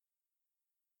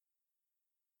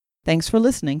Thanks for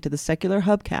listening to the Secular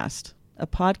Hubcast, a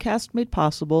podcast made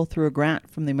possible through a grant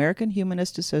from the American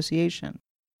Humanist Association.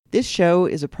 This show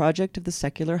is a project of the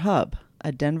Secular Hub,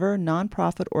 a Denver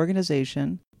nonprofit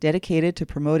organization dedicated to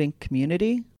promoting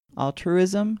community,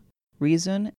 altruism,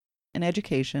 reason, and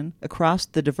education across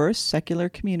the diverse secular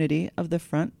community of the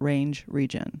Front Range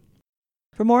region.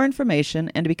 For more information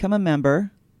and to become a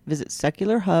member, visit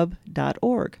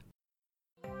secularhub.org.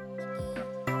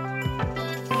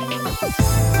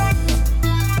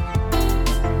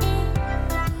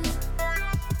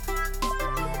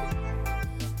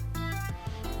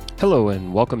 Hello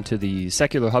and welcome to the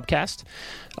Secular Hubcast.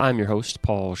 I'm your host,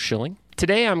 Paul Schilling.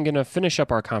 Today I'm going to finish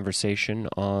up our conversation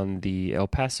on the El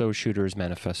Paso Shooters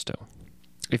Manifesto.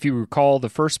 If you recall the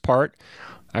first part,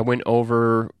 I went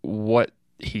over what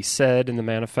he said in the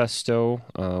manifesto,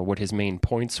 what his main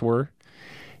points were,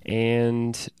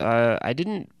 and I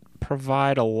didn't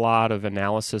provide a lot of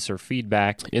analysis or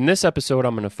feedback. In this episode,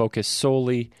 I'm going to focus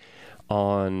solely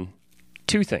on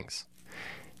two things.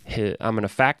 I'm going to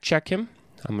fact check him.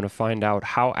 I'm going to find out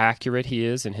how accurate he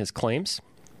is in his claims,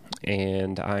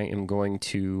 and I am going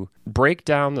to break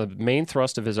down the main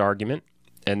thrust of his argument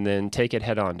and then take it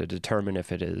head on to determine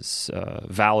if it is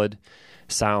valid,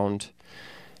 sound,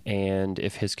 and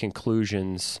if his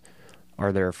conclusions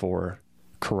are therefore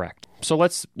correct. So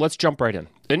let's jump right in.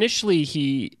 Initially,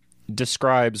 he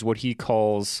describes what he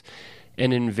calls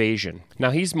an invasion.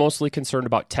 Now, he's mostly concerned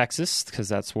about Texas because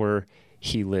that's where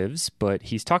he lives, but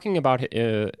he's talking about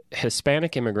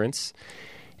Hispanic immigrants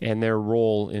and their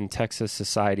role in Texas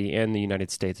society and the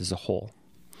United States as a whole.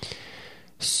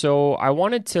 So I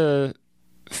wanted to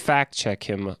fact check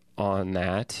him on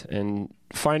that and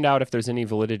find out if there's any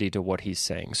validity to what he's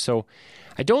saying. So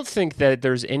I don't think that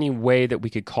there's any way that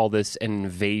we could call this an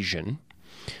invasion.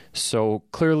 So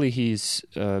clearly he's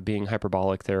being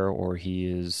hyperbolic there, or he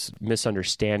is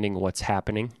misunderstanding what's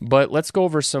happening. But let's go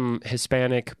over some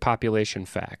Hispanic population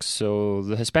facts. So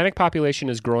the Hispanic population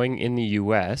is growing in the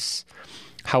U.S.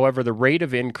 However, the rate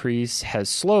of increase has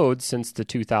slowed since the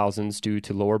 2000s due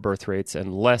to lower birth rates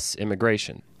and less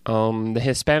immigration. The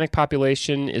Hispanic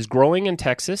population is growing in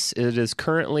Texas. It is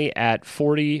currently at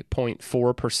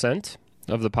 40.4%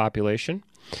 of the population.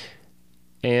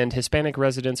 And Hispanic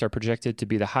residents are projected to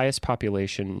be the highest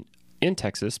population in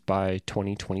Texas by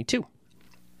 2022.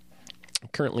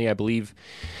 Currently, I believe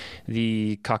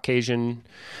the Caucasian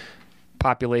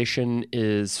population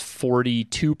is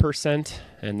 42%,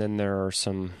 and then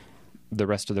the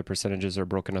rest of the percentages are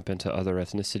broken up into other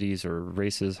ethnicities or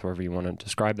races, however you want to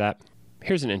describe that.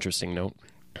 Here's an interesting note.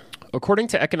 According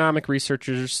to economic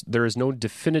researchers, there is no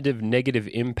definitive negative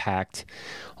impact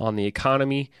on the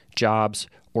economy, jobs,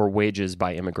 or wages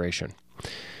by immigration.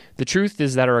 The truth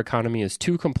is that our economy is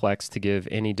too complex to give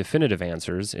any definitive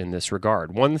answers in this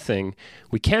regard. One thing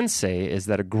we can say is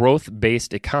that a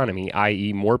growth-based economy,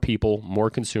 i.e. more people, more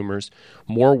consumers,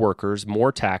 more workers,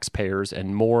 more taxpayers,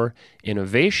 and more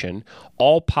innovation,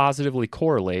 all positively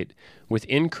correlate with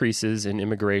increases in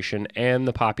immigration and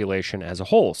the population as a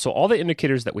whole. So all the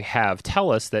indicators that we have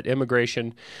tell us that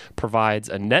immigration provides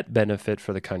a net benefit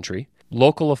for the country.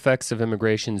 Local effects of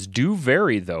immigrations do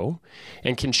vary, though,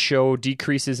 and can show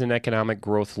decreases in economic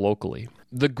growth locally.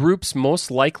 The groups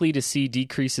most likely to see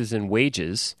decreases in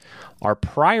wages are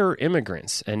prior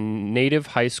immigrants and native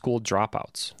high school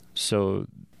dropouts. So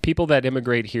people that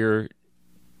immigrate here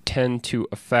tend to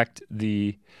affect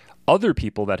the other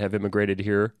people that have immigrated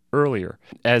here earlier.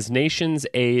 As nations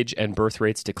age and birth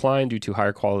rates decline due to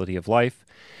higher quality of life,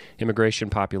 immigration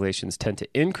populations tend to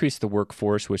increase the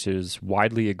workforce, which is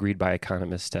widely agreed by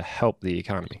economists to help the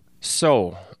economy.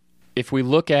 So, if we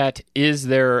look at, is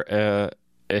there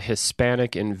a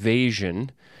Hispanic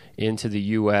invasion into the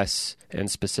U.S. and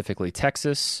specifically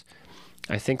Texas,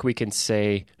 I think we can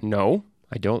say no.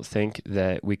 I don't think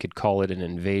that we could call it an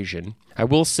invasion. I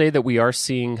will say that we are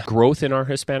seeing growth in our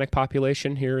Hispanic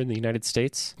population here in the United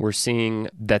States. We're seeing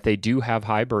that they do have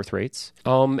high birth rates,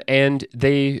 and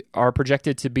they are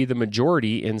projected to be the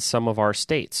majority in some of our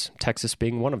states, Texas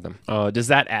being one of them. Does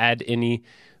that add any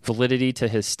validity to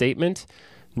his statement?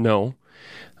 No.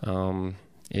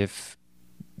 If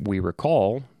we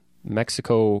recall,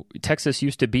 Texas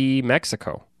used to be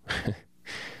Mexico.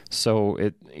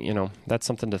 So that's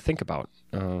something to think about.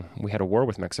 We had a war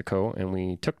with Mexico, and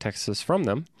we took Texas from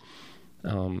them.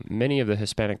 Many of the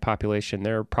Hispanic population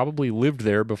there probably lived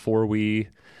there before we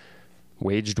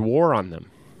waged war on them.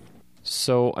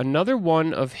 So another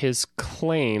one of his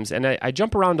claims, and I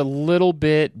jump around a little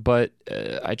bit, but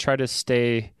I try to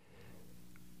stay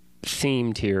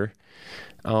themed here.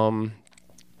 And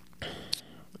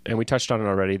we touched on it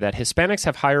already, that Hispanics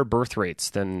have higher birth rates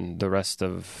than the rest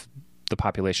of the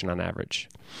population on average.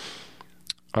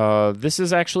 This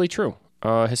is actually true.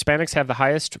 Hispanics have the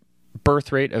highest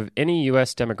birth rate of any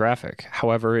U.S. demographic.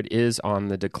 However, it is on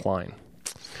the decline.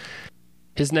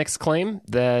 His next claim,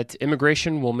 that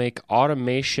immigration will make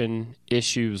automation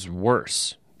issues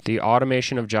worse. The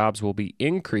automation of jobs will be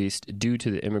increased due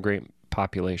to the immigrant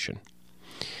population.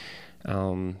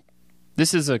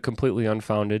 This is a completely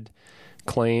unfounded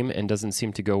claim and doesn't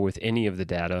seem to go with any of the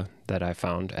data that I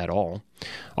found at all.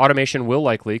 Automation will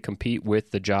likely compete with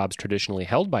the jobs traditionally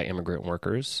held by immigrant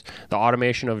workers. The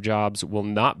automation of jobs will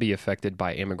not be affected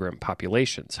by immigrant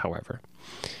populations, however.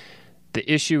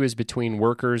 The issue is between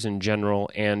workers in general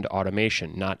and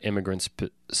automation, not immigrants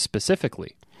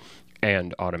specifically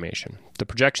and automation. The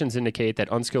projections indicate that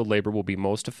unskilled labor will be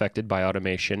most affected by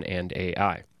automation and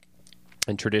AI.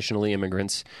 And traditionally,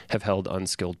 immigrants have held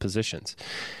unskilled positions.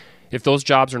 If those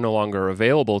jobs are no longer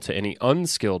available to any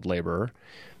unskilled laborer,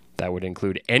 that would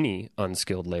include any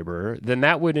unskilled laborer, then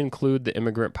that would include the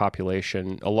immigrant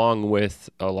population along with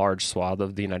a large swath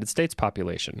of the United States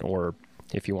population, or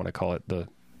if you want to call it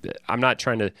I'm not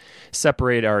trying to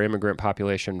separate our immigrant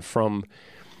population from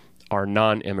our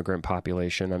non-immigrant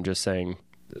population. I'm just saying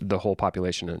the whole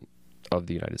population of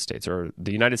the United States, or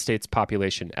the United States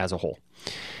population as a whole.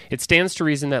 It stands to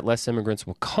reason that less immigrants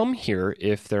will come here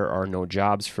if there are no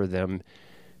jobs for them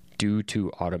due to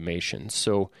automation.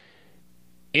 So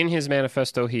in his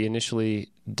manifesto, he initially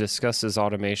discusses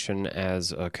automation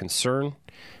as a concern,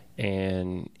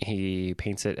 and he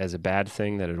paints it as a bad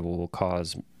thing, that it will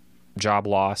cause job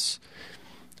loss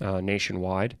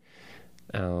nationwide.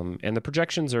 And the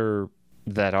projections are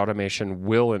that automation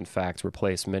will, in fact,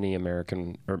 replace many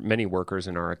workers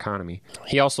in our economy.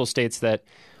 He also states that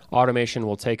automation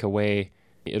will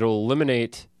it'll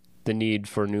eliminate the need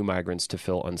for new migrants to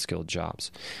fill unskilled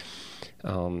jobs.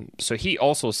 So he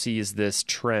also sees this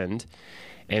trend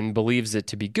and believes it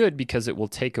to be good because it will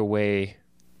take away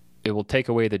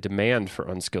the demand for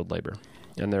unskilled labor,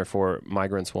 and therefore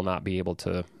migrants will not be able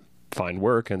to find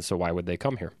work, and so why would they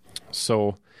come here?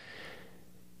 So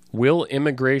will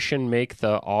immigration make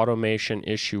the automation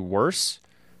issue worse?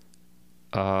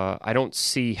 I don't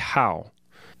see how.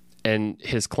 And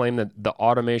his claim that the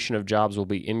automation of jobs will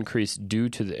be increased due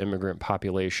to the immigrant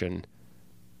population,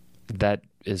 that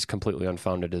is completely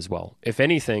unfounded as well. If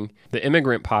anything, the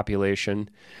immigrant population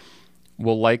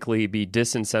will likely be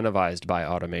disincentivized by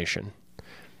automation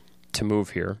to move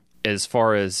here, as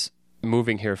far as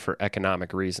moving here for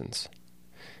economic reasons.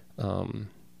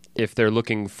 If they're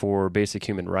looking for basic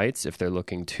human rights, if they're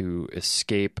looking to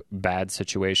escape bad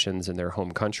situations in their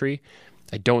home country,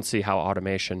 I don't see how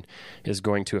automation is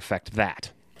going to affect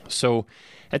that. So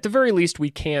at the very least, we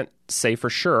can't say for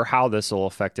sure how this will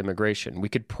affect immigration. We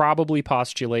could probably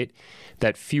postulate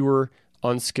that fewer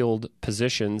unskilled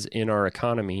positions in our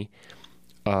economy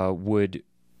would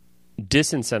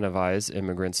disincentivize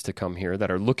immigrants to come here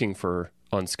that are looking for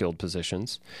unskilled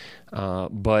positions,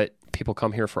 but people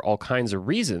come here for all kinds of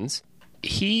reasons.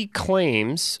 He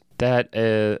claims that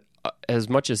as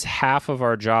much as half of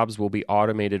our jobs will be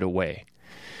automated away.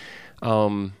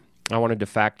 I wanted to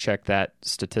fact check that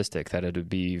statistic, that it would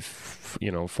be 40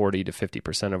 to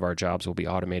 50% of our jobs will be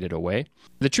automated away.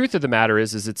 The truth of the matter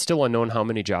is it's still unknown how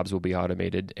many jobs will be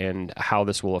automated and how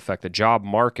this will affect the job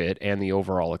market and the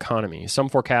overall economy. Some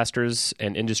forecasters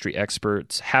and industry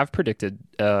experts have predicted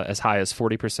as high as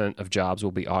 40% of jobs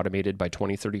will be automated by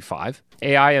 2035.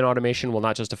 AI and automation will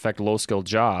not just affect low-skilled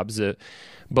jobs,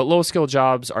 but low-skilled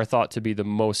jobs are thought to be the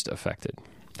most affected.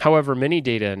 However, many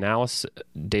data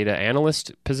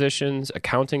analyst positions,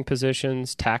 accounting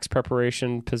positions, tax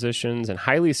preparation positions, and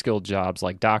highly skilled jobs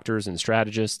like doctors and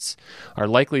strategists are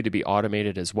likely to be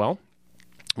automated as well.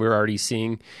 We're already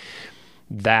seeing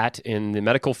that in the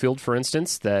medical field, for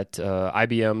instance, that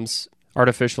IBM's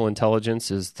artificial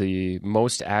intelligence is the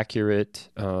most accurate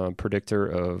predictor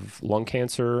of lung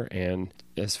cancer. And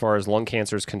as far as lung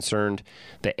cancer is concerned,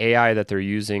 the AI that they're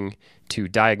using to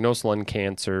diagnose lung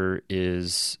cancer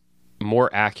is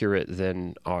more accurate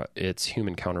than its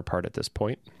human counterpart at this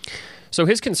point. So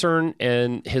his concern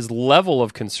and his level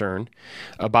of concern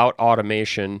about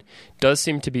automation does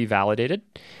seem to be validated.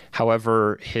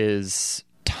 However, his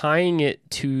tying it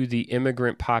to the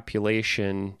immigrant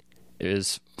population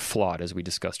is flawed, as we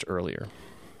discussed earlier.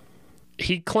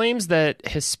 He claims that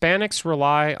Hispanics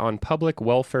rely on public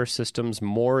welfare systems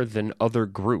more than other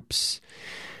groups.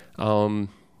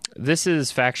 This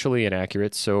is factually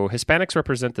inaccurate. So Hispanics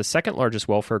represent the second largest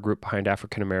welfare group behind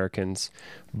African Americans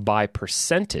by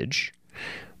percentage.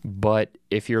 But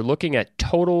if you're looking at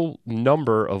total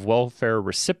number of welfare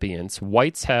recipients,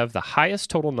 whites have the highest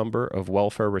total number of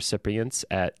welfare recipients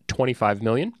at 25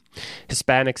 million.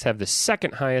 Hispanics have the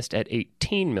second highest at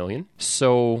 18 million.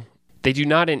 So they do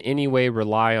not in any way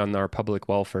rely on our public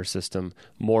welfare system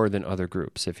more than other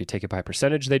groups. If you take it by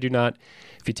percentage, they do not.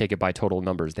 If you take it by total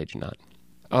numbers, they do not.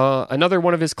 Another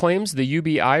one of his claims, the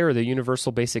UBI, or the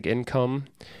Universal Basic Income,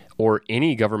 or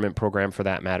any government program for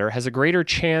that matter, has a greater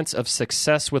chance of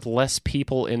success with less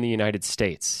people in the United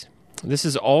States. This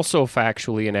is also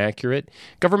factually inaccurate.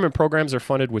 Government programs are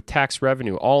funded with tax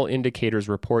revenue. All indicators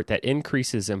report that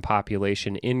increases in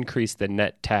population increase the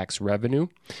net tax revenue.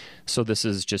 So this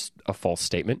is just a false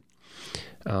statement.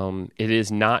 It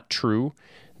is not true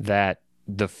that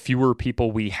the fewer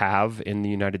people we have in the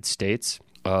United States,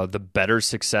 the better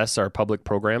success our public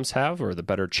programs have, or the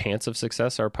better chance of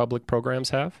success our public programs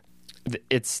have.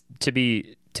 It's to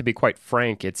be quite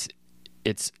frank, it's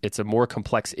a more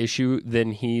complex issue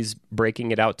than he's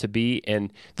breaking it out to be,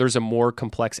 and there's a more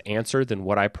complex answer than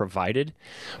what I provided.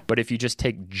 But if you just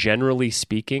take generally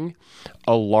speaking,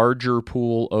 a larger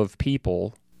pool of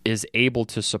people is able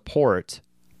to support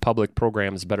public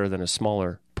programs better than a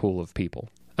smaller pool of people.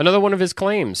 Another one of his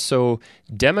claims. So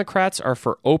Democrats are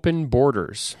for open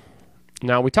borders.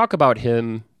 Now, we talk about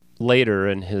him later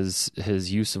in his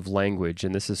use of language,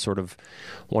 and this is sort of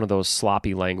one of those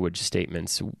sloppy language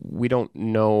statements. We don't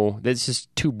know. This is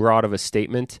too broad of a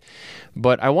statement,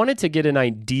 but I wanted to get an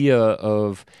idea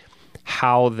of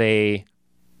how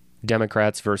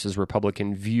Democrats versus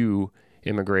Republican, view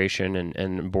immigration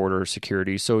and border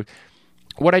security. So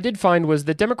what I did find was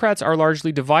that Democrats are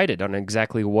largely divided on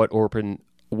exactly what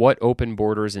open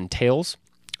borders entails.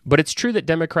 But it's true that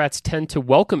Democrats tend to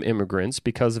welcome immigrants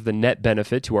because of the net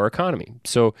benefit to our economy.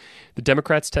 So the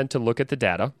Democrats tend to look at the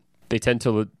data. They tend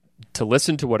to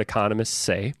listen to what economists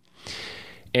say.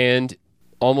 And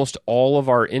almost all of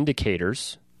our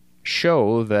indicators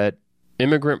show that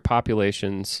immigrant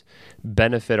populations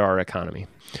benefit our economy.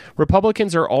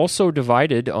 Republicans are also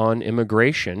divided on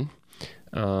immigration,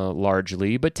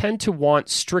 largely, but tend to want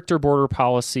stricter border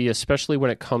policy, especially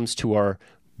when it comes to our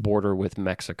border with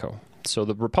Mexico. So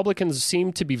the Republicans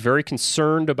seem to be very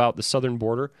concerned about the southern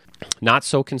border, not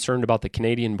so concerned about the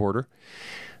Canadian border,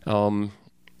 and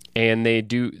they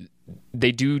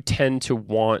do tend to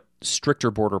want stricter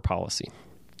border policy.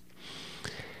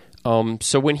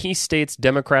 So when he states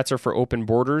Democrats are for open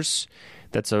borders,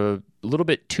 that's a little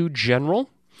bit too general.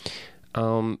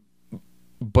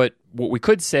 But what we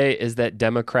could say is that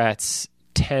Democrats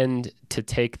tend to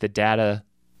take the data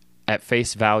at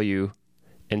face value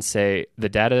and say the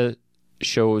data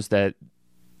shows that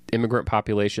immigrant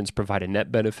populations provide a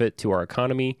net benefit to our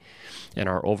economy and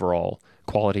our overall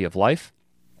quality of life.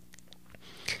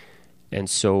 And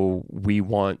so we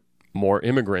want more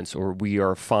immigrants, or we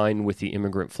are fine with the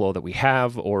immigrant flow that we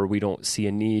have, or we don't see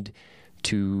a need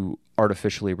to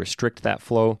artificially restrict that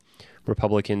flow.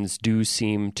 Republicans do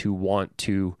seem to want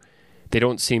to, they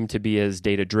don't seem to be as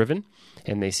data-driven,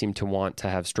 and they seem to want to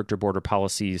have stricter border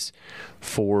policies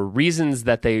for reasons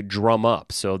that they drum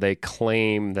up. So they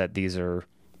claim that these are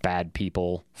bad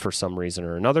people for some reason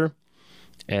or another,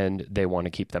 and they want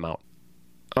to keep them out.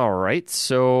 All right,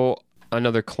 so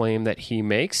another claim that he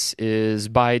makes is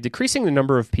by decreasing the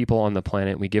number of people on the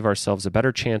planet, we give ourselves a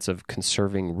better chance of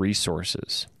conserving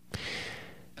resources.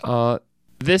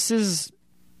 This is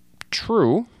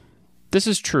true. This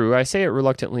is true. I say it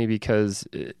reluctantly because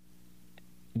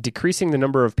decreasing the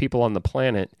number of people on the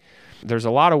planet, there's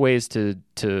a lot of ways to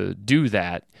do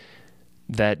that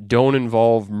don't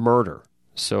involve murder.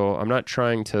 So I'm not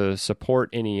trying to support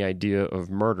any idea of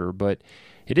murder, but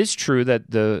it is true that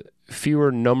the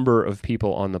fewer number of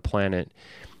people on the planet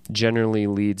generally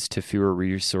leads to fewer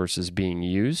resources being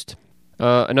used.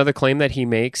 Another claim that he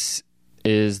makes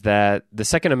is that the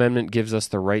Second Amendment gives us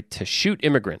the right to shoot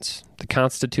immigrants. The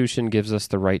Constitution gives us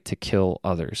the right to kill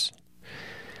others.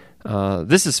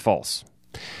 This is false.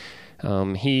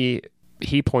 He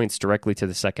points directly to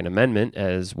the Second Amendment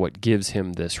as what gives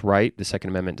him this right. The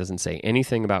Second Amendment doesn't say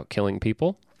anything about killing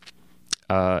people.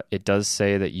 It does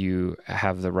say that you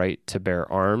have the right to bear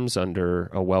arms under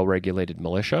a well-regulated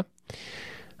militia.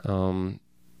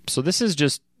 So this is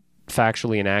just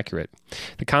factually inaccurate.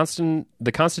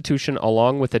 The Constitution,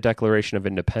 along with the Declaration of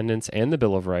Independence and the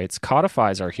Bill of Rights,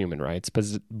 codifies our human rights,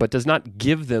 but does not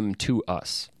give them to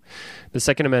us. The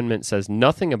Second Amendment says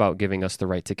nothing about giving us the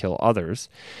right to kill others.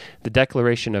 The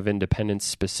Declaration of Independence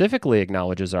specifically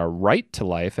acknowledges our right to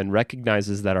life and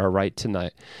recognizes that our right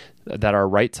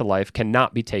to life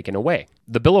cannot be taken away.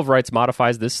 The Bill of Rights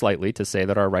modifies this slightly to say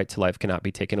that our right to life cannot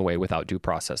be taken away without due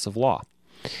process of law.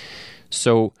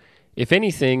 So, if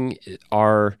anything,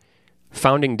 our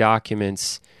founding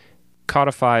documents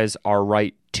codifies our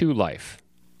right to life.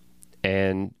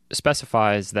 and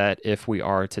specifies that if we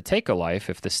are to take a life,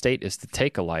 if the state is to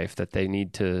take a life, that they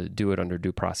need to do it under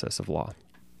due process of law.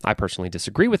 I personally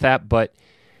disagree with that, but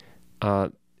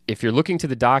if you're looking to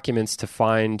the documents to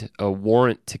find a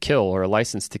warrant to kill or a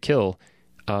license to kill,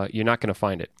 you're not going to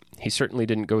find it. He certainly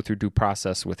didn't go through due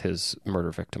process with his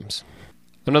murder victims.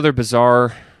 Another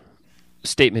bizarre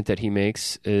statement that he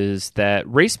makes is that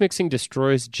race mixing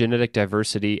destroys genetic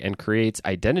diversity and creates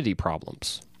identity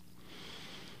problems.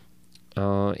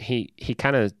 He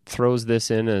kind of throws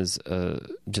this in as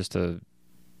just a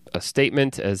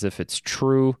statement as if it's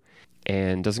true,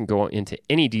 and doesn't go into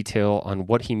any detail on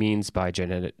what he means by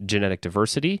genetic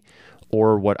diversity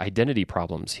or what identity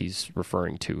problems he's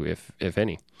referring to, if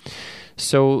any.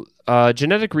 So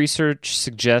genetic research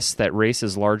suggests that race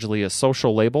is largely a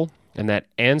social label and that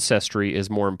ancestry is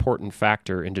a more important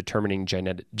factor in determining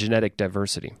genetic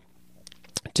diversity.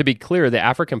 To be clear, the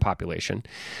African population,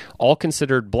 all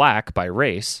considered black by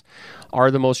race,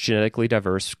 are the most genetically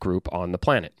diverse group on the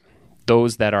planet.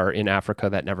 Those that are in Africa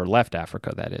that never left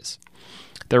Africa, that is.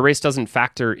 Their race doesn't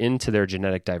factor into their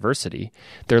genetic diversity.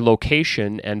 Their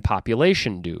location and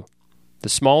population do. The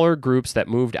smaller groups that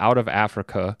moved out of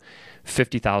Africa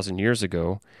 50,000 years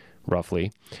ago,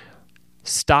 roughly,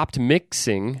 stopped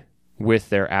mixing with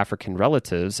their African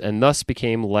relatives and thus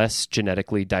became less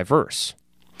genetically diverse.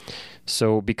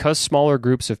 So because smaller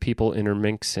groups of people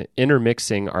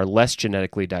intermixing are less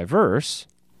genetically diverse,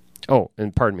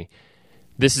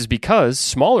 this is because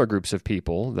smaller groups of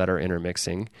people that are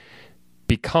intermixing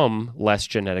become less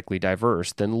genetically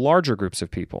diverse than larger groups of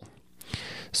people.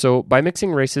 So by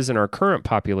mixing races in our current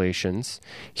populations,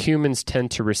 humans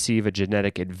tend to receive a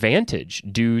genetic advantage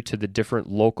due to the different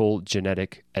local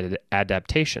genetic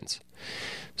adaptations.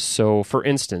 So, for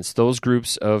instance, those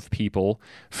groups of people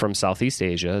from Southeast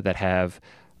Asia that have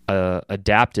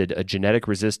adapted a genetic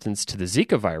resistance to the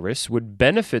Zika virus would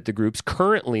benefit the groups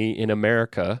currently in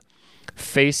America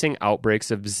facing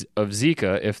outbreaks of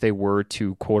Zika if they were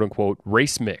to, quote-unquote,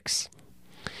 race mix.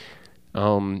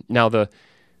 Now,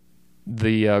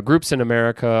 the groups in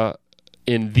America,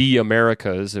 in the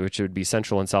Americas, which would be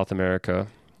Central and South America,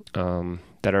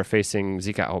 that are facing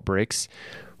Zika outbreaks,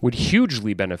 would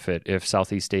hugely benefit if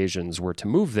Southeast Asians were to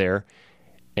move there,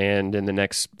 and in the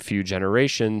next few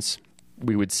generations,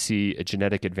 we would see a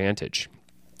genetic advantage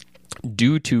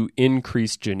due to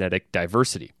increased genetic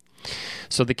diversity.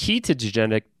 So the key to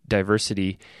genetic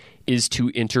diversity is to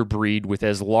interbreed with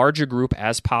as large a group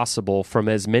as possible from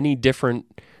as many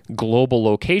different global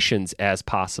locations as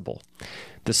possible.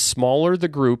 The smaller the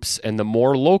groups and the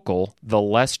more local, the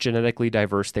less genetically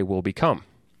diverse they will become.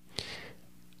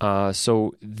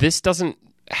 So this doesn't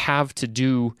have to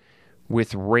do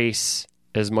with race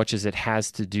as much as it has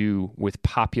to do with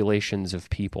populations of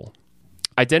people.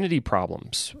 Identity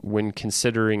problems, when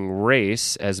considering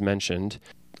race, as mentioned,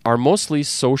 are mostly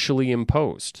socially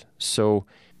imposed. So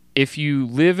if you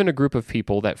live in a group of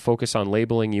people that focus on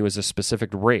labeling you as a specific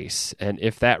race, and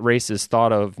if that race is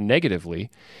thought of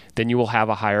negatively, then you will have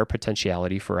a higher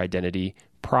potentiality for identity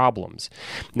problems.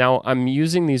 Now, I'm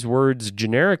using these words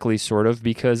generically, sort of,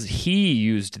 because he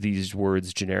used these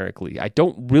words generically. I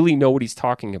don't really know what he's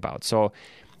talking about. So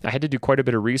I had to do quite a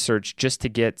bit of research just to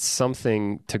get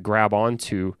something to grab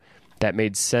onto that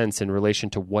made sense in relation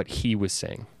to what he was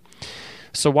saying.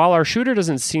 So while our shooter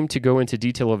doesn't seem to go into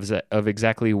detail of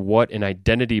exactly what an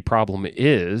identity problem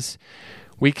is,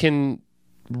 we can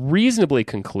reasonably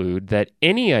conclude that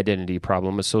any identity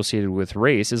problem associated with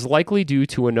race is likely due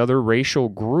to another racial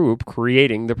group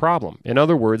creating the problem. In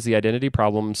other words, the identity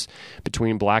problems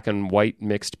between black and white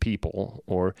mixed people,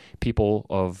 or people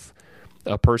of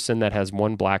a person that has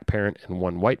one black parent and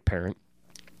one white parent,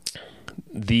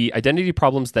 the identity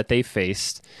problems that they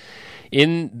faced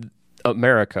in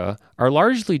America are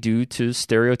largely due to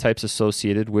stereotypes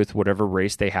associated with whatever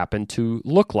race they happen to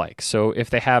look like. So if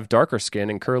they have darker skin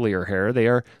and curlier hair, they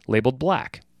are labeled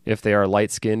black. If they are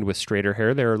light-skinned with straighter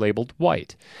hair, they are labeled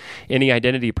white. Any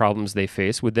identity problems they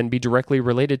face would then be directly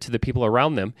related to the people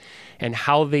around them and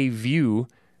how they view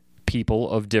people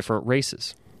of different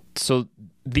races. So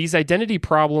these identity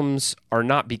problems are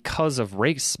not because of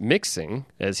race mixing,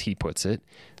 as he puts it.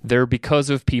 They're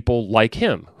because of people like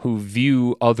him who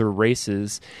view other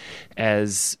races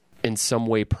as in some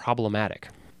way problematic.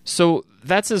 So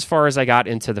that's as far as I got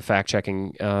into the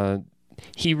fact-checking.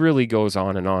 He really goes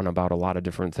on and on about a lot of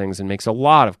different things and makes a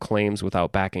lot of claims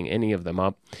without backing any of them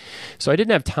up. So I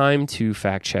didn't have time to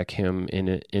fact-check him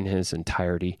in his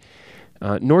entirety,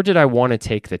 nor did I want to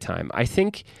take the time. I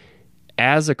think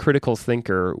as a critical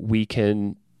thinker, we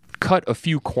can cut a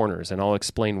few corners, and I'll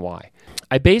explain why.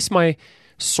 I base my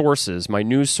sources, my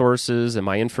news sources and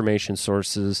my information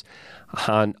sources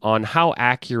on how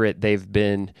accurate they've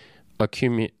been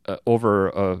over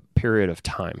a period of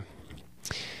time.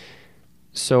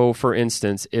 So, for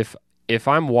instance, if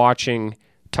I'm watching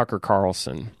Tucker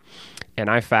Carlson and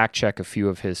I fact check a few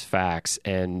of his facts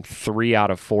and 3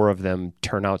 out of 4 of them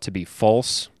turn out to be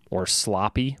false or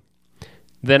sloppy,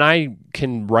 then I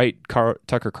can write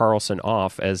Tucker Carlson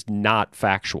off as not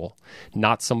factual,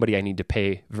 not somebody I need to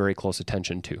pay very close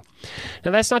attention to.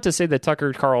 Now, that's not to say that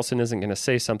Tucker Carlson isn't going to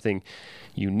say something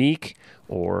unique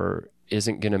or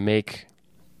isn't going to make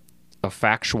a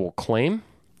factual claim,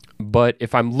 but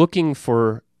if I'm looking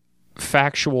for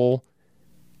factual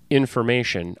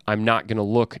information, I'm not going to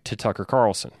look to Tucker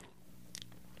Carlson.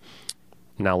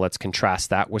 Now let's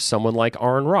contrast that with someone like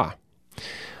Aron Ra.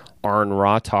 Aron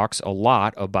Ra talks a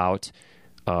lot about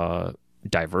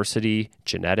diversity,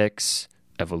 genetics,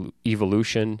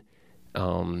 evolution,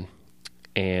 and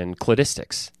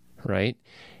cladistics, right?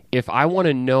 If I want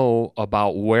to know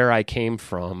about where I came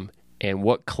from and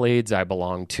what clades I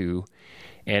belong to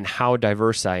and how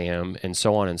diverse I am and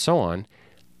so on,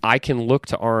 I can look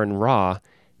to Aron Ra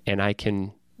and I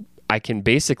can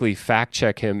basically fact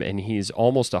check him, and he's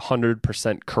almost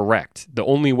 100% correct. The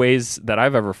only ways that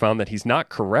I've ever found that he's not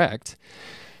correct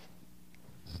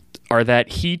are that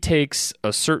he takes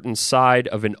a certain side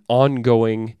of an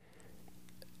ongoing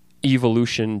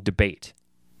evolution debate.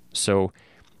 So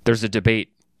there's a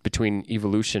debate between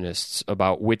evolutionists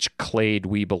about which clade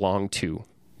we belong to,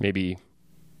 maybe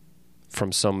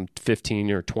from some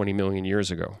 15 or 20 million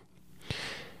years ago.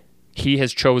 He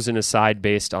has chosen a side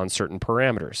based on certain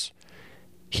parameters.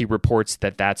 He reports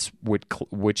that that's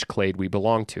which clade we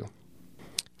belong to.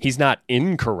 He's not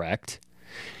incorrect.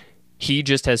 He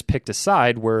just has picked a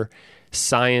side where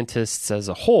scientists as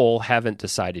a whole haven't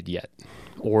decided yet,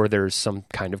 or there's some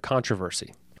kind of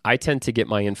controversy. I tend to get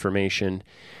my information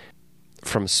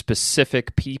from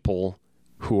specific people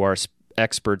who are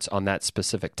experts on that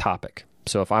specific topic.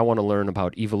 So if I want to learn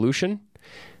about evolution,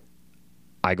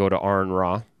 I go to Aron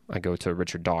Ra, I go to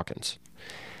Richard Dawkins.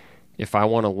 If I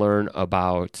want to learn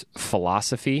about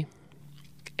philosophy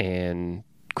and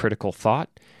critical thought,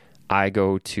 I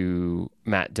go to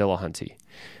Matt Dillahunty.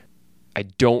 I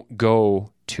don't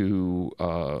go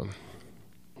to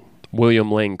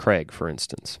William Lane Craig, for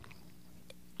instance.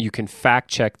 You can fact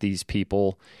check these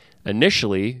people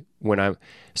initially when I'm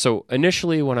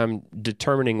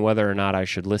determining whether or not I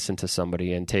should listen to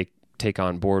somebody and take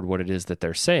on board what it is that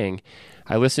they're saying.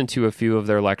 I listen to a few of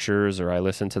their lectures, or I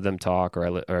listen to them talk,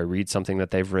 or I read something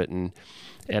that they've written,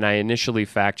 and I initially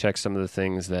fact check some of the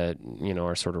things that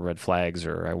are sort of red flags,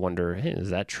 or I wonder, hey, is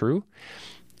that true?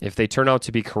 If they turn out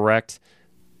to be correct,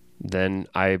 then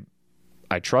I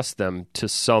trust them to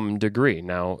some degree.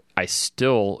 Now, I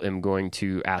still am going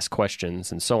to ask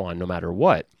questions and so on, no matter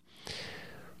what.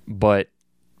 But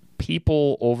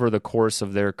people over the course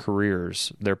of their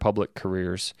careers, their public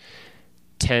careers,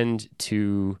 tend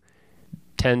to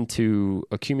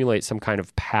accumulate some kind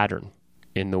of pattern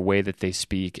in the way that they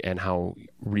speak and how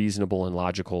reasonable and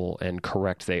logical and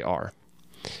correct they are.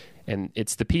 And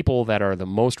it's the people that are the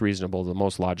most reasonable, the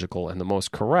most logical, and the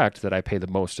most correct that I pay the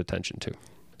most attention to.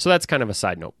 So that's kind of a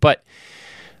side note. But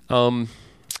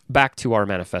back to our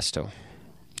manifesto.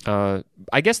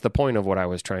 I guess the point of what I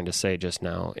was trying to say just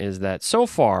now is that so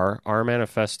far, our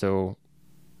manifesto,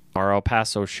 our El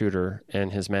Paso shooter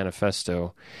and his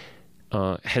manifesto,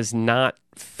 has not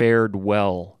fared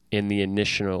well in the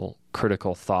initial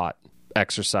critical thought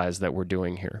exercise that we're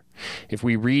doing here. If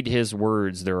we read his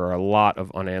words, there are a lot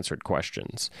of unanswered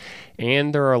questions,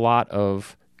 and there are a lot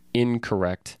of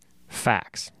incorrect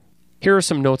facts. Here are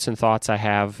some notes and thoughts I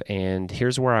have, and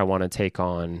here's where I want to take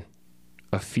on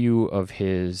a few of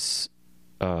his...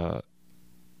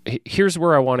 here's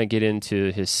where I want to get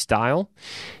into his style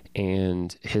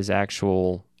and his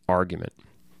actual argument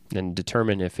and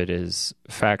determine if it is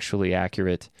factually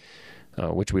accurate,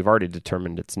 which we've already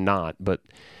determined it's not, but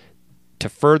to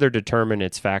further determine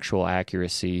its factual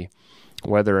accuracy,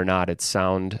 whether or not it's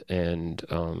sound and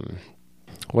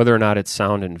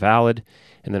valid,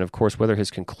 and then of course whether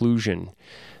his conclusion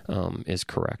is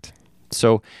correct.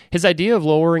 So his idea of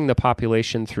lowering the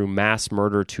population through mass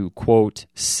murder to, quote,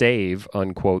 save,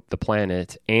 unquote, the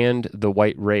planet and the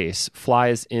white race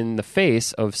flies in the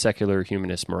face of secular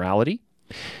humanist morality,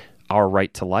 our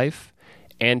right to life,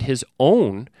 and his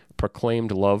own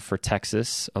proclaimed love for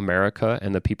Texas, America,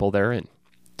 and the people therein.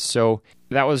 So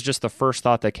that was just the first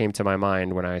thought that came to my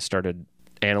mind when I started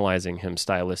analyzing him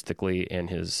stylistically and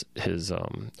his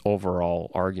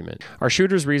overall argument. Our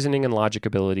shooter's reasoning and logic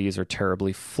abilities are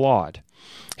terribly flawed.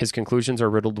 His conclusions are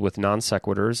riddled with non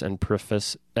sequiturs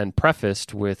and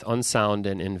prefaced with unsound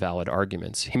and invalid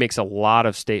arguments. He makes a lot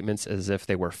of statements as if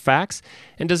they were facts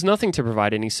and does nothing to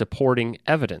provide any supporting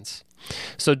evidence.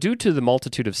 So due to the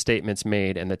multitude of statements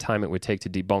made and the time it would take to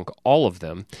debunk all of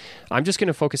them, I'm just going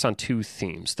to focus on two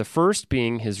themes. The first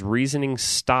being his reasoning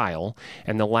style,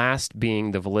 and the last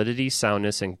being the validity,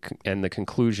 soundness, and the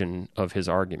conclusion of his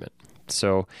argument.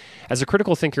 So, as a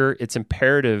critical thinker, it's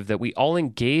imperative that we all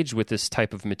engage with this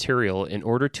type of material in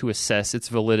order to assess its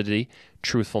validity,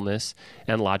 truthfulness,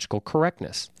 and logical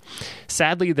correctness.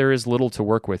 Sadly, there is little to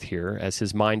work with here, as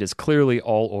his mind is clearly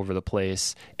all over the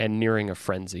place and nearing a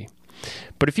frenzy.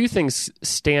 But a few things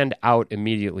stand out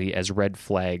immediately as red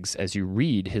flags as you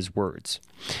read his words.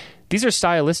 These are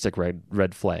stylistic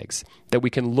red flags that we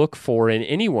can look for in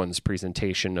anyone's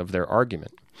presentation of their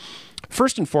argument.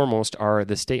 First and foremost are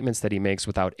the statements that he makes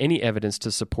without any evidence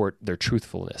to support their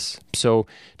truthfulness. So,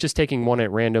 just taking one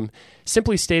at random,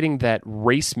 simply stating that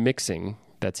race mixing,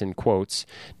 that's in quotes,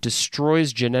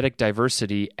 destroys genetic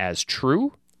diversity as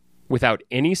true, without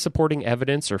any supporting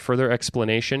evidence or further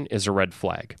explanation, is a red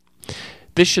flag.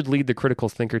 This should lead the critical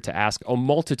thinker to ask a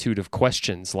multitude of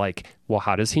questions like, well,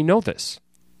 how does he know this?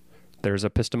 There's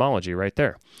epistemology right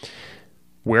there.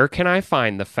 Where can I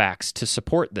find the facts to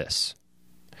support this?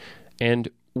 And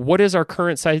what is our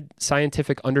current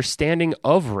scientific understanding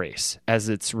of race as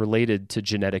it's related to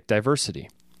genetic diversity?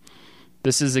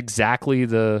 This is exactly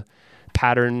the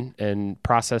pattern and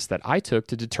process that I took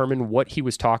to determine what he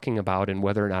was talking about and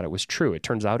whether or not it was true. It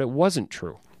turns out it wasn't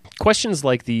true. Questions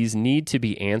like these need to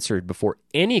be answered before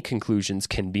any conclusions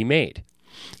can be made.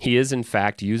 He is, in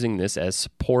fact, using this as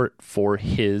support for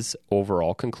his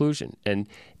overall conclusion. And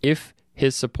if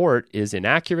his support is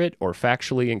inaccurate or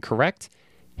factually incorrect,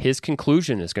 his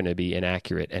conclusion is going to be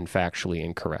inaccurate and factually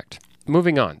incorrect.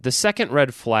 Moving on. The second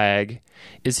red flag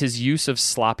is his use of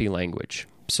sloppy language.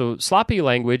 So sloppy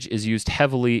language is used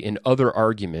heavily in other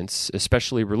arguments,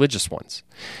 especially religious ones.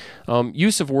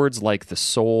 Use of words like the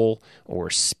soul or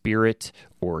spirit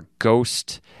or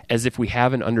ghost, as if we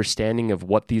have an understanding of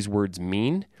what these words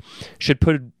mean, should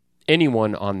put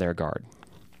anyone on their guard.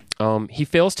 He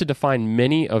fails to define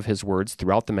many of his words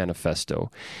throughout the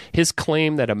manifesto. His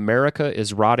claim that America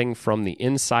is rotting from the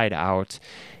inside out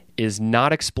is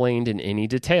not explained in any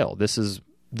detail. This is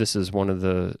one of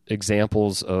the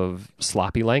examples of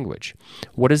sloppy language.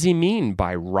 What does he mean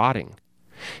by rotting?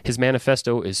 His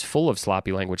manifesto is full of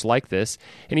sloppy language like this,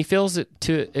 and he fails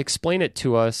to explain it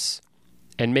to us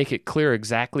and make it clear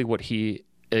exactly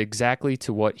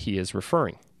to what he is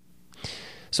referring.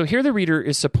 So here the reader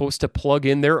is supposed to plug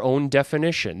in their own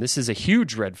definition. This is a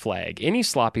huge red flag. Any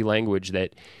sloppy language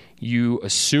that you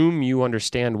assume you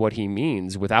understand what he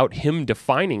means without him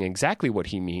defining exactly what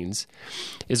he means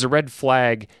is a red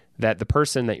flag that the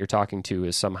person that you're talking to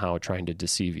is somehow trying to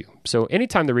deceive you. So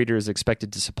anytime the reader is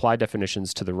expected to supply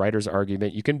definitions to the writer's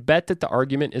argument, you can bet that the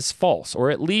argument is false, or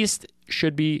at least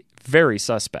should be very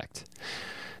suspect.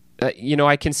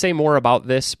 I can say more about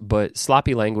this, but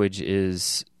sloppy language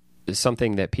is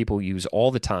something that people use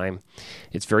all the time.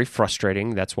 It's very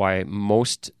frustrating. That's why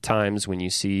most times when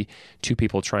you see two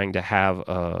people trying to have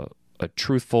a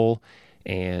truthful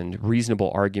and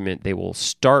reasonable argument, they will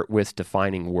start with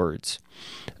defining words.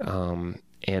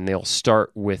 And they'll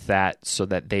start with that so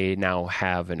that they now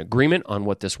have an agreement on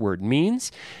what this word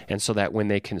means, and so that when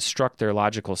they construct their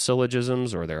logical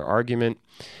syllogisms or their argument,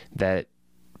 that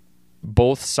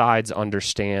both sides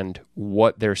understand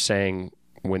what they're saying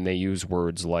when they use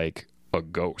words like a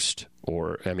ghost.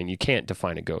 You can't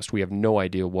define a ghost. We have no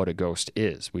idea what a ghost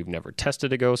is. We've never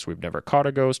tested a ghost. We've never caught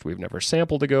a ghost. We've never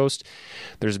sampled a ghost.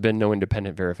 There's been no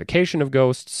independent verification of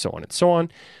ghosts, so on and so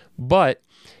on. But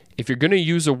if you're going to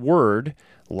use a word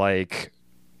like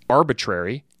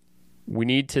arbitrary, we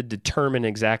need to determine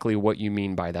exactly what you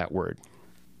mean by that word.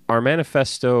 Our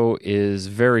manifesto is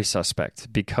very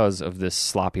suspect because of this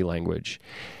sloppy language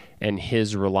and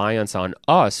his reliance on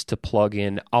us to plug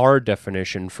in our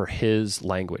definition for his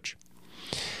language.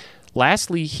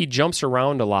 Lastly, he jumps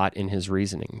around a lot in his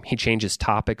reasoning. He changes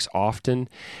topics often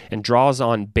and draws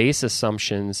on base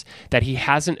assumptions that he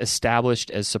hasn't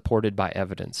established as supported by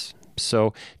evidence.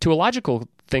 So, to a logical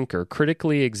thinker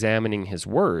critically examining his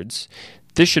words,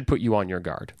 this should put you on your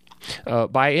guard.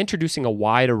 By introducing a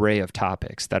wide array of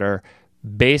topics that are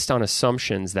based on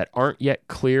assumptions that aren't yet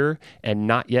clear and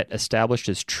not yet established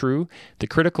as true, the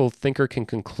critical thinker can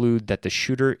conclude that the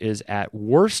shooter is at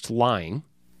worst lying,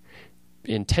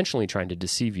 intentionally trying to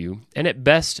deceive you, and at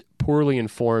best poorly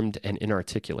informed and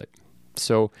inarticulate.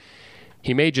 So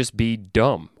he may just be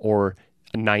dumb or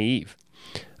naive,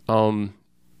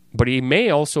 but he may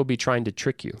also be trying to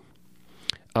trick you.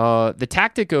 The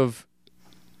tactic of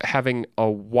having a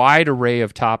wide array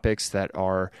of topics that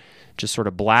are just sort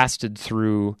of blasted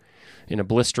through in a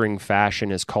blistering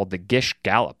fashion is called the Gish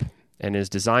Gallop, and is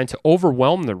designed to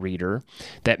overwhelm the reader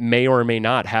that may or may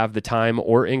not have the time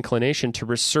or inclination to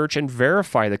research and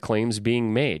verify the claims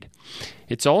being made.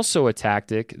 It's also a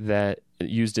tactic that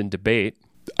used in debate.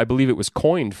 I believe it was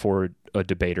coined for a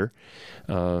debater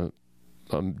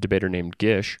named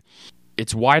Gish.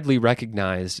 It's widely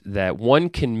recognized that one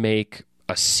can make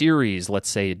a series, let's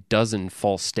say a dozen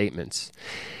false statements,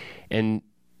 and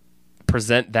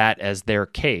present that as their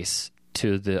case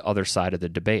to the other side of the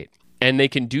debate. And they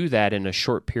can do that in a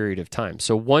short period of time.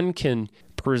 So one can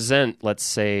present, let's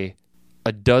say,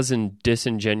 a dozen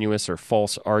disingenuous or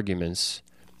false arguments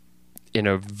in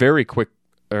a very quick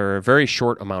or a very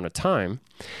short amount of time.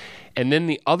 And then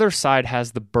the other side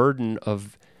has the burden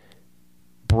of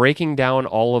breaking down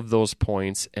all of those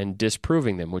points and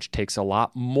disproving them, which takes a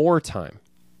lot more time.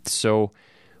 So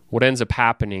what ends up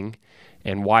happening,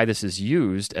 and why this is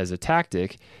used as a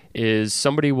tactic, is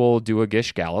somebody will do a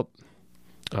Gish Gallop.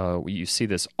 You see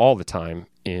this all the time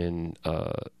in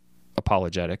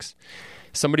apologetics.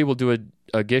 Somebody will do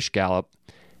a Gish Gallop,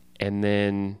 and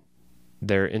then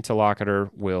their interlocutor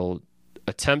will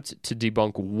attempt to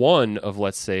debunk one of,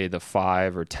 let's say, the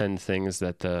 5 or 10 things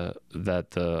that the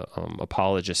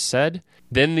apologist said.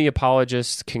 Then the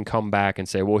apologist can come back and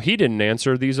say, well, he didn't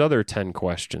answer these other 10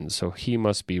 questions, so he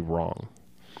must be wrong.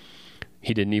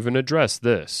 He didn't even address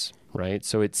this, right?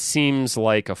 So it seems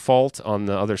like a fault on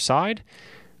the other side,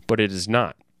 but it is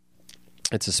not.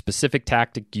 It's a specific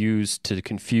tactic used to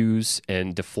confuse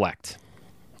and deflect.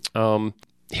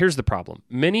 Here's the problem.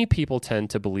 Many people tend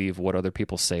to believe what other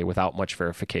people say without much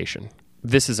verification.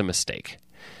 This is a mistake.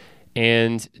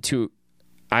 And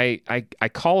I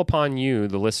call upon you,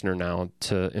 the listener, now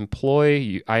to employ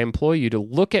you to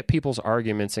look at people's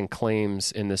arguments and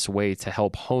claims in this way to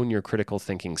help hone your critical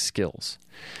thinking skills.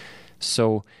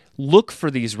 So look for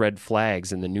these red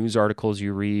flags in the news articles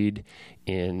you read,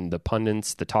 in the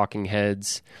pundits, the talking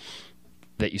heads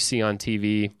that you see on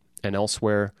TV and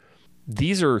elsewhere.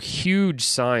 These are huge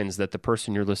signs that the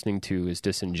person you're listening to is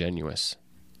disingenuous,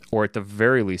 or at the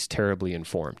very least terribly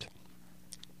informed.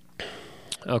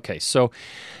 Okay, so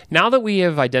now that we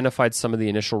have identified some of the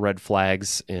initial red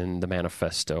flags in the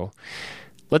manifesto,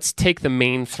 let's take the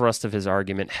main thrust of his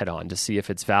argument head on to see if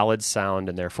it's valid, sound,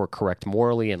 and therefore correct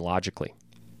morally and logically.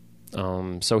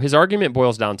 So his argument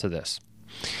boils down to this.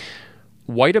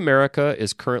 White America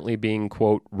is currently being,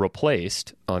 quote,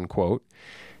 replaced, unquote,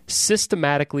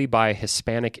 systematically by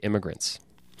Hispanic immigrants.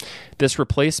 This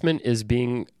replacement is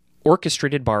being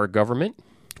orchestrated by our government,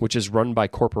 which is run by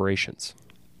corporations.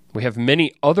 We have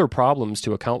many other problems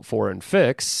to account for and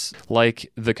fix,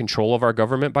 like the control of our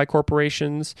government by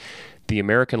corporations, the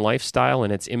American lifestyle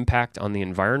and its impact on the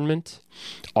environment,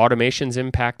 automation's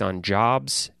impact on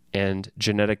jobs, and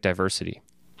genetic diversity.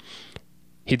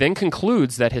 He then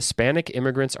concludes that Hispanic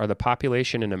immigrants are the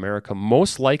population in America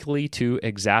most likely to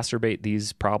exacerbate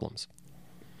these problems.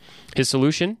 His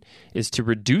solution is to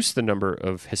reduce the number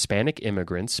of Hispanic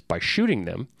immigrants by shooting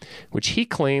them, which he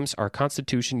claims our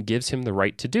Constitution gives him the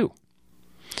right to do.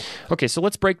 Okay, so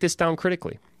let's break this down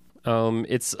critically.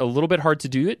 It's a little bit hard to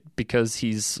do it because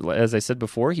he's, as I said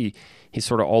before, he's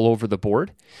sort of all over the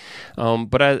board.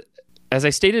 But as I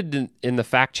stated in the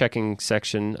fact-checking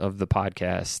section of the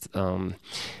podcast,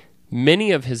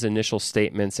 many of his initial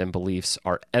statements and beliefs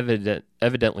are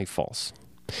evidently false.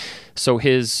 So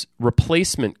his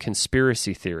replacement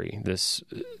conspiracy theory, this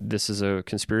is a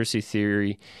conspiracy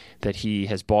theory that he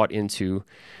has bought into,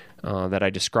 that I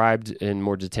described in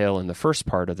more detail in the first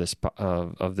part of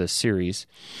this series,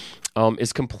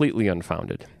 is completely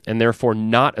unfounded and therefore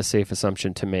not a safe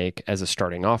assumption to make as a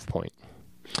starting off point.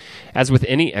 As with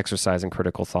any exercise in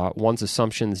critical thought, one's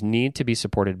assumptions need to be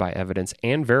supported by evidence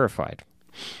and verified.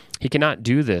 He cannot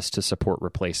do this to support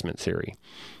replacement theory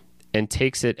and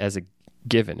takes it as a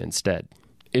given instead.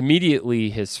 Immediately,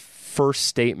 his first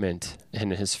statement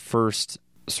and his first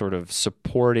sort of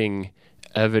supporting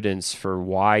evidence for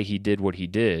why he did what he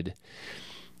did,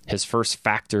 his first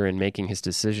factor in making his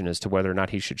decision as to whether or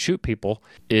not he should shoot people,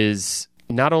 is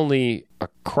not only a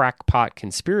crackpot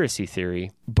conspiracy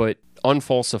theory, but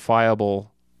unfalsifiable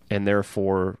and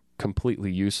therefore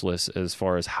completely useless as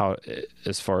far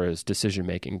as decision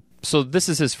making. So this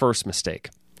is his first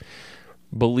mistake,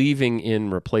 believing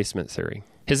in replacement theory.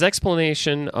 His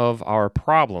explanation of our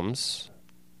problems,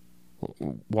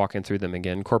 walking through them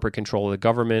again: corporate control of the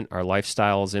government, our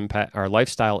lifestyle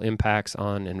impacts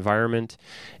on environment,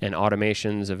 and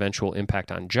automation's eventual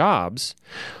impact on jobs,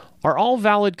 are all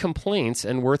valid complaints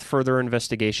and worth further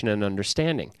investigation and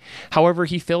understanding. However,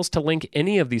 he fails to link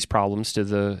any of these problems to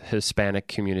the Hispanic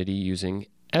community using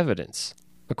evidence.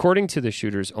 According to the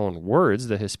shooter's own words,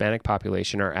 the Hispanic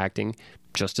population are acting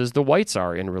just as the whites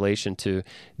are in relation to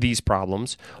these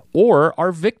problems, or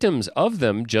are victims of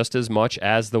them just as much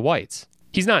as the whites.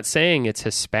 He's not saying it's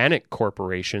Hispanic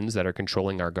corporations that are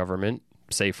controlling our government,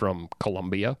 say from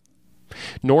Colombia.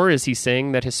 Nor is he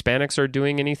saying that Hispanics are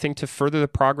doing anything to further the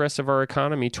progress of our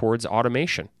economy towards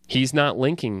automation. He's not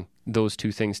linking those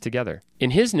two things together.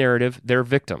 In his narrative, they're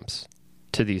victims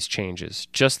to these changes,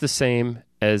 just the same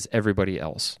as everybody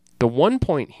else. The one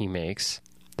point he makes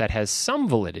that has some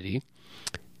validity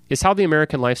is how the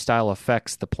American lifestyle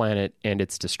affects the planet and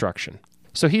its destruction.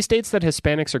 So he states that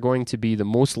Hispanics are going to be the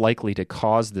most likely to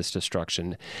cause this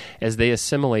destruction as they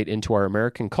assimilate into our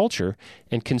American culture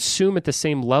and consume at the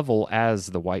same level as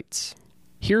the whites.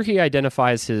 Here he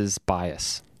identifies his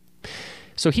bias.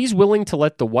 So he's willing to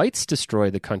let the whites destroy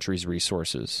the country's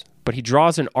resources, but he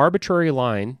draws an arbitrary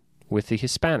line with the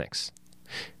Hispanics.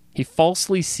 He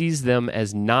falsely sees them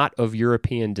as not of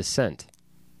European descent,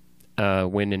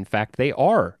 when in fact they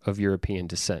are of European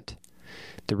descent.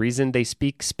 The reason they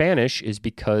speak Spanish is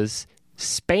because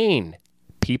Spain,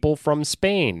 people from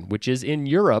Spain, which is in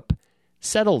Europe,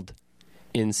 settled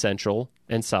in Central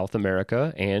and South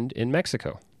America and in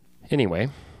Mexico. Anyway,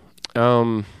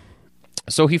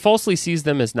 so he falsely sees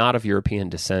them as not of European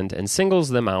descent and singles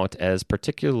them out as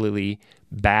particularly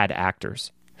bad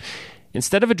actors.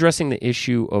 Instead of addressing the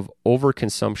issue of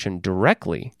overconsumption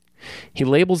directly, he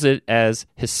labels it as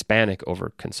Hispanic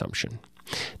overconsumption.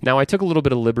 Now, I took a little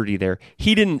bit of liberty there.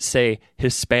 He didn't say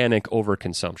Hispanic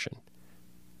overconsumption,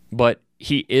 but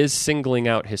he is singling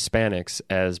out Hispanics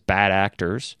as bad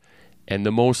actors and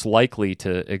the most likely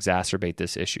to exacerbate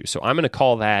this issue. So I'm going to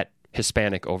call that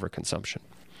Hispanic overconsumption.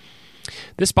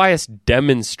 This bias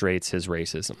demonstrates his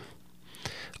racism,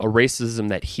 a racism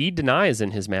that he denies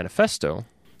in his manifesto,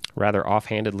 rather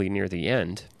offhandedly near the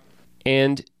end.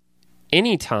 And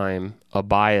anytime a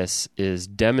bias is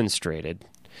demonstrated,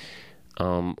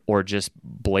 or just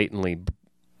blatantly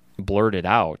blurted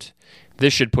out,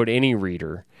 this should put any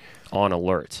reader on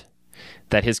alert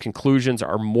that his conclusions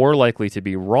are more likely to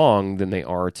be wrong than they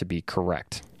are to be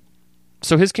correct.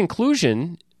 So his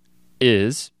conclusion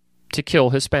is to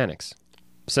kill Hispanics.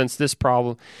 Since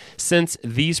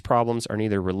these problems are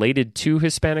neither related to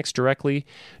Hispanics directly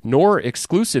nor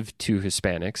exclusive to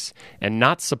Hispanics and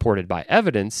not supported by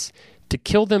evidence, to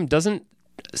kill them doesn't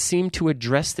seem to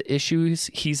address the issues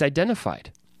he's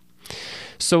identified.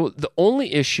 So the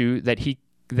only issue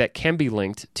that can be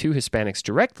linked to Hispanics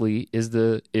directly is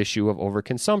the issue of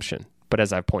overconsumption. But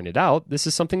as I've pointed out, this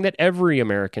is something that every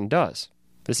American does.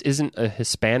 This isn't a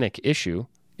Hispanic issue,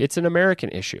 it's an American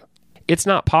issue. It's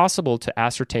not possible to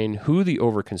ascertain who the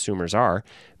overconsumers are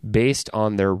based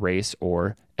on their race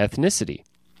or ethnicity.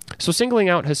 So singling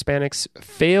out Hispanics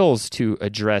fails to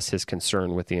address his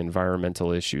concern with the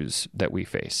environmental issues that we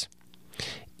face.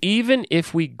 Even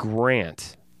if we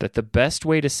grant that the best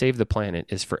way to save the planet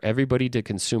is for everybody to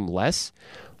consume less,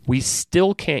 we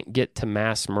still can't get to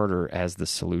mass murder as the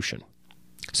solution.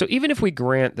 So even if we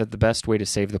grant that the best way to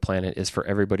save the planet is for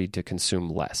everybody to consume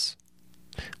less,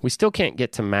 we still can't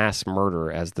get to mass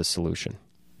murder as the solution.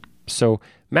 So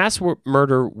mass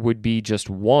murder would be just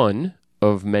one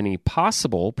of many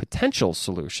possible potential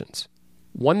solutions,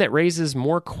 one that raises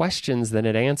more questions than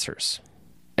it answers.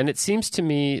 And it seems to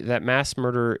me that mass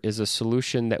murder is a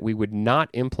solution that we would not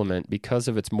implement because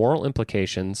of its moral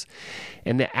implications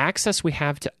and the access we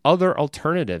have to other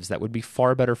alternatives that would be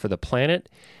far better for the planet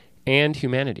and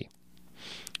humanity.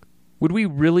 Would we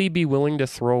really be willing to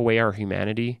throw away our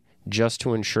humanity just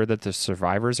to ensure that the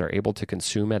survivors are able to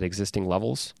consume at existing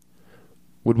levels?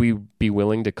 Would we be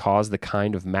willing to cause the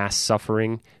kind of mass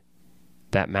suffering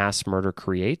that mass murder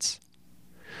creates?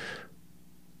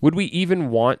 Would we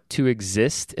even want to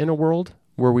exist in a world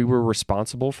where we were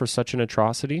responsible for such an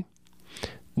atrocity?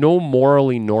 No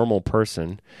morally normal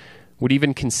person would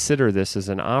even consider this as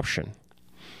an option.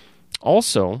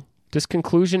 Also, this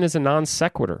conclusion is a non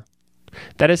sequitur.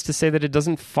 That is to say that it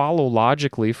doesn't follow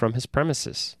logically from his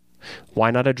premises.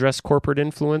 Why not address corporate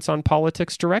influence on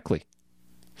politics directly?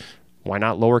 Why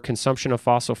not lower consumption of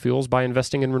fossil fuels by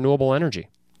investing in renewable energy?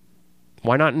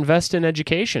 Why not invest in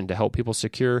education to help people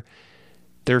secure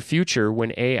their future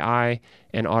when AI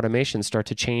and automation start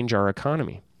to change our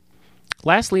economy?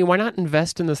 Lastly, why not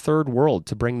invest in the third world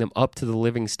to bring them up to the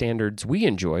living standards we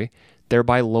enjoy,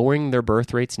 thereby lowering their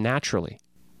birth rates naturally?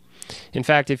 In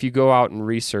fact, if you go out and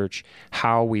research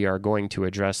how we are going to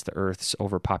address the Earth's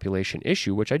overpopulation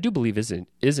issue, which I do believe is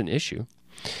an issue,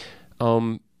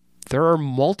 There are a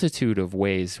multitude of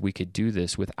ways we could do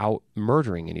this without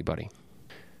murdering anybody.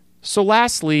 So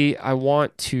lastly, I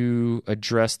want to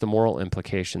address the moral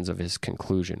implications of his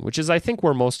conclusion, which is, I think,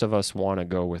 where most of us want to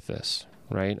go with this,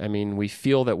 right? I mean, we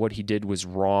feel that what he did was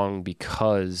wrong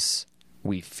because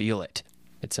we feel it.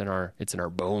 It's in our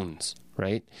bones,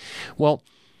 right? Well,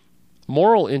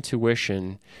 moral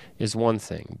intuition is one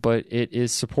thing, but it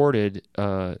is supported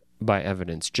by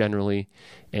evidence generally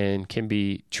and can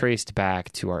be traced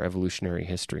back to our evolutionary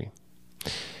history.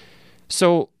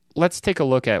 So let's take a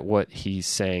look at what he's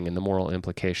saying and the moral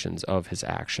implications of his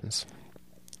actions.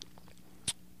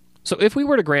 So if we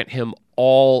were to grant him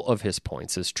all of his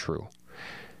points as true,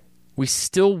 we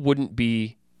still wouldn't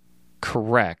be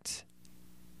correct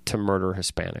to murder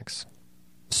Hispanics.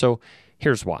 So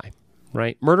here's why,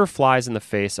 right? Murder flies in the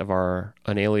face of our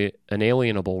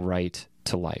unalienable right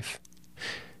to life.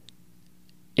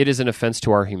 It is an offense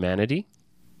to our humanity,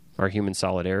 our human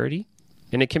solidarity,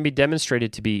 and it can be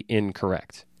demonstrated to be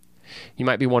incorrect. You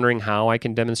might be wondering how I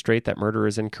can demonstrate that murder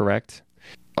is incorrect,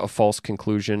 a false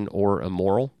conclusion, or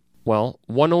immoral. Well,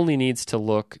 one only needs to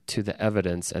look to the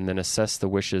evidence and then assess the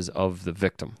wishes of the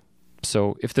victim.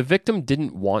 So if the victim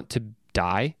didn't want to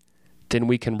die, then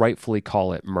we can rightfully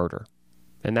call it murder.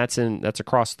 And that's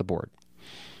across the board.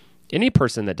 Any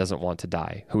person that doesn't want to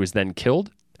die, who is then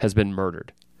killed, has been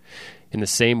murdered. In the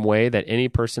same way that any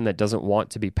person that doesn't want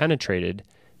to be penetrated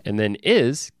and then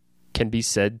can be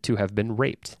said to have been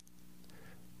raped.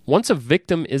 Once a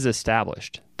victim is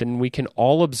established, then we can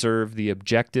all observe the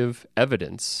objective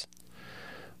evidence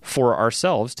for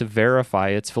ourselves to verify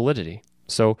its validity.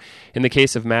 So in the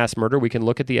case of mass murder, we can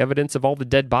look at the evidence of all the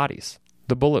dead bodies,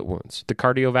 the bullet wounds, the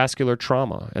cardiovascular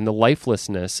trauma, and the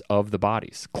lifelessness of the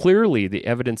bodies. Clearly, the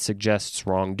evidence suggests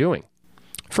wrongdoing.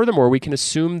 Furthermore, we can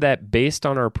assume that based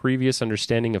on our previous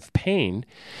understanding of pain,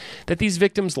 that these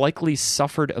victims likely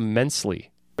suffered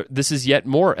immensely. This is yet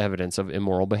more evidence of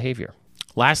immoral behavior.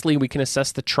 Lastly, we can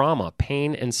assess the trauma,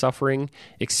 pain, and suffering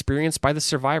experienced by the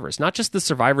survivors, not just the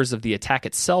survivors of the attack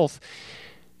itself,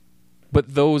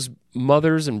 but those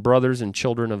mothers and brothers and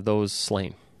children of those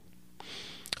slain.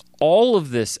 All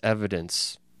of this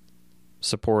evidence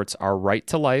supports our right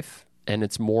to life and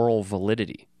its moral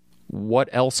validity. What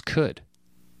else could?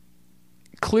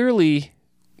 Clearly,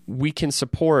 we can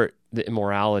support the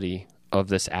immorality of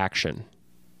this action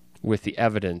with the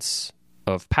evidence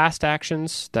of past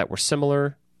actions that were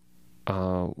similar,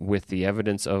 with the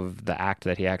evidence of the act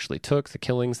that he actually took, the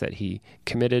killings that he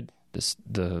committed,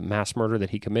 the mass murder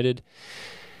that he committed,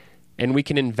 and we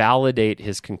can invalidate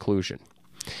his conclusion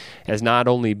as not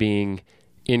only being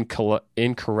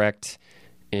incorrect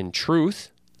in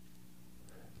truth,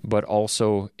 but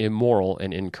also immoral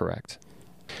and incorrect.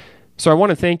 So I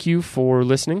want to thank you for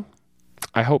listening.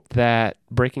 I hope that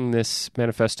breaking this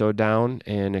manifesto down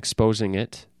and exposing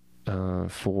it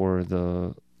for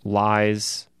the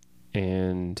lies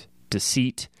and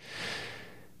deceit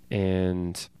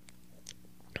and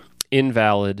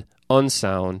invalid,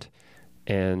 unsound,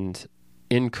 and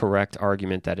incorrect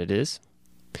argument that it is.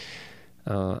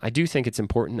 I do think it's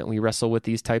important that we wrestle with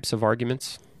these types of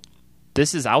arguments.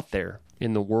 This is out there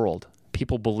in the world.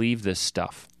 People believe this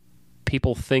stuff.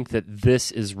 People think that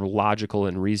this is logical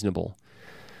and reasonable.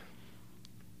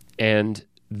 And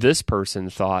this person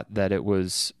thought that it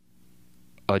was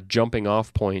a jumping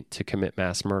off point to commit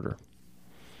mass murder.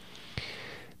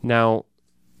 Now,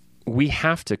 we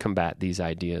have to combat these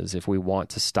ideas if we want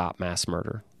to stop mass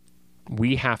murder.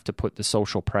 We have to put the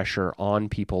social pressure on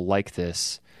people like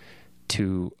this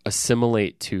to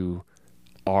assimilate to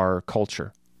our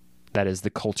culture. That is the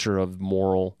culture of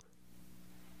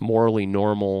morally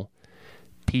normal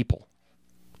people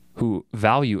who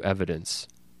value evidence,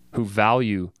 who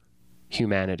value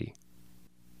humanity.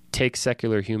 Take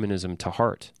secular humanism to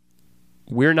heart.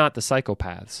 We're not the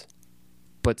psychopaths,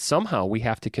 but somehow we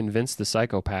have to convince the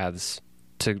psychopaths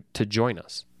to join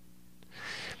us,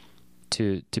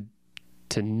 to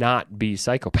not be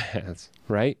psychopaths,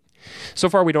 right? So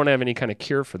far, we don't have any kind of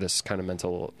cure for this kind of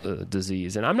mental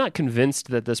disease, and I'm not convinced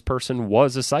that this person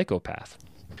was a psychopath,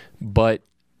 but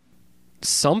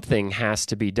something has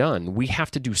to be done. We have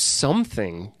to do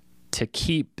something to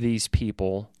keep these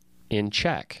people in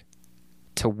check,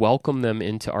 to welcome them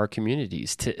into our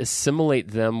communities, to assimilate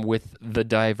them with the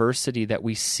diversity that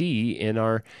we see in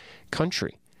our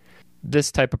country.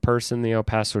 This type of person, the El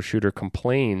Paso shooter,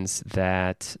 complains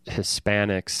that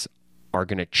Hispanics are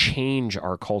going to change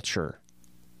our culture.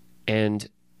 And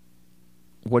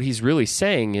what he's really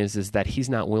saying is that he's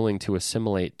not willing to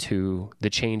assimilate to the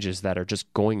changes that are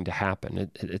just going to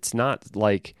happen. It's not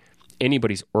like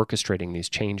anybody's orchestrating these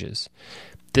changes.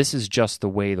 This is just the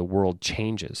way the world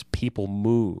changes. People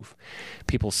move.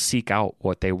 People seek out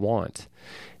what they want.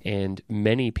 And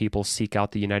many people seek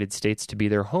out the United States to be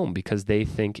their home because they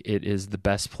think it is the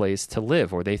best place to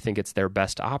live, or they think it's their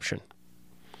best option.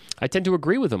 I tend to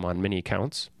agree with them on many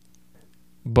accounts.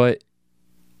 But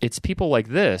it's people like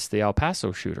this, the El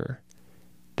Paso shooter,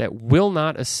 that will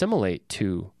not assimilate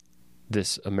to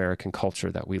this American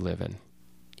culture that we live in.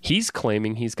 He's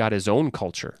claiming he's got his own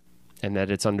culture and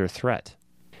that it's under threat.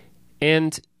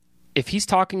 And if he's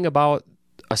talking about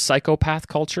a psychopath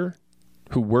culture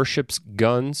who worships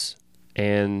guns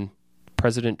and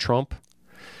President Trump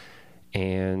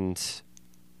and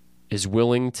is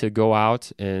willing to go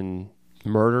out and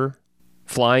murder,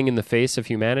 flying in the face of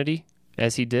humanity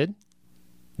as he did,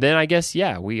 then I guess,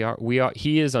 yeah,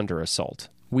 he is under assault.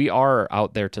 We are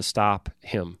out there to stop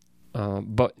him,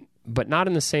 but not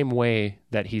in the same way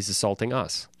that he's assaulting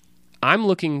us. I'm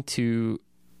looking to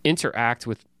interact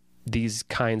with these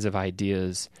kinds of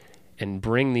ideas and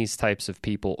bring these types of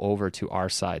people over to our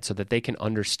side so that they can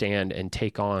understand and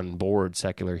take on board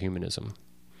secular humanism,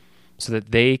 so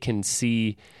that they can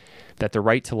see that the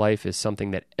right to life is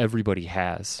something that everybody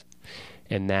has,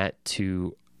 and that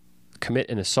to commit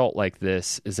an assault like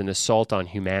this is an assault on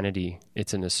humanity.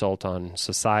 It's an assault on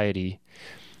society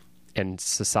and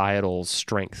societal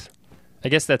strength. I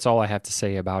guess that's all I have to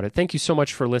say about it. Thank you so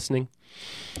much for listening.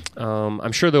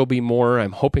 I'm sure there'll be more.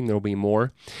 I'm hoping there'll be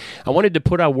more. I wanted to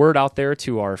put a word out there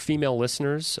to our female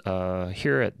listeners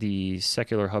here at the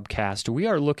Secular Hubcast. We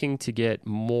are looking to get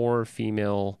more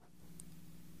female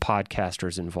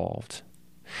podcasters involved.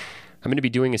 I'm going to be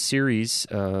doing a series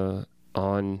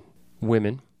on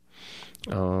women.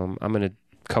 I'm going to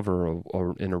cover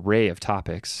an array of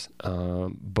topics,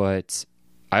 but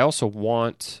I also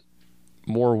want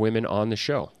more women on the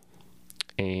show.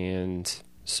 And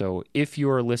so if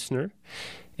you're a listener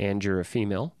and you're a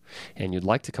female and you'd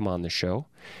like to come on the show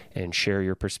and share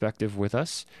your perspective with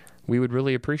us, we would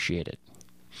really appreciate it.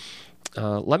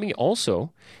 Let me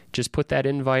also just put that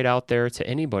invite out there to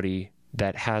anybody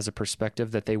that has a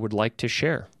perspective that they would like to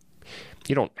share.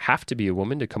 You don't have to be a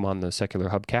woman to come on the Secular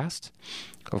Hubcast.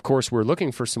 Of course, we're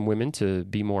looking for some women to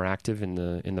be more active in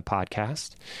the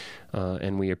podcast,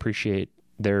 and we appreciate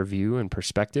their view and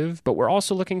perspective. But we're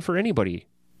also looking for anybody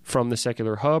from the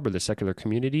Secular Hub or the secular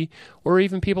community, or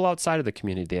even people outside of the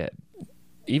community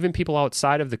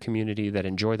that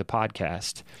enjoy the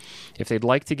podcast. If they'd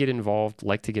like to get involved,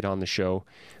 like to get on the show,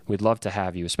 we'd love to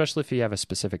have you, especially if you have a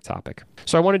specific topic.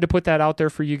 So I wanted to put that out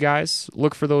there for you guys.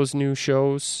 Look for those new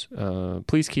shows.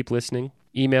 Please keep listening.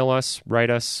 Email us, write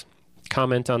us,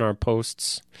 comment on our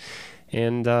posts,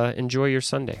 and enjoy your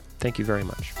Sunday. Thank you very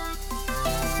much.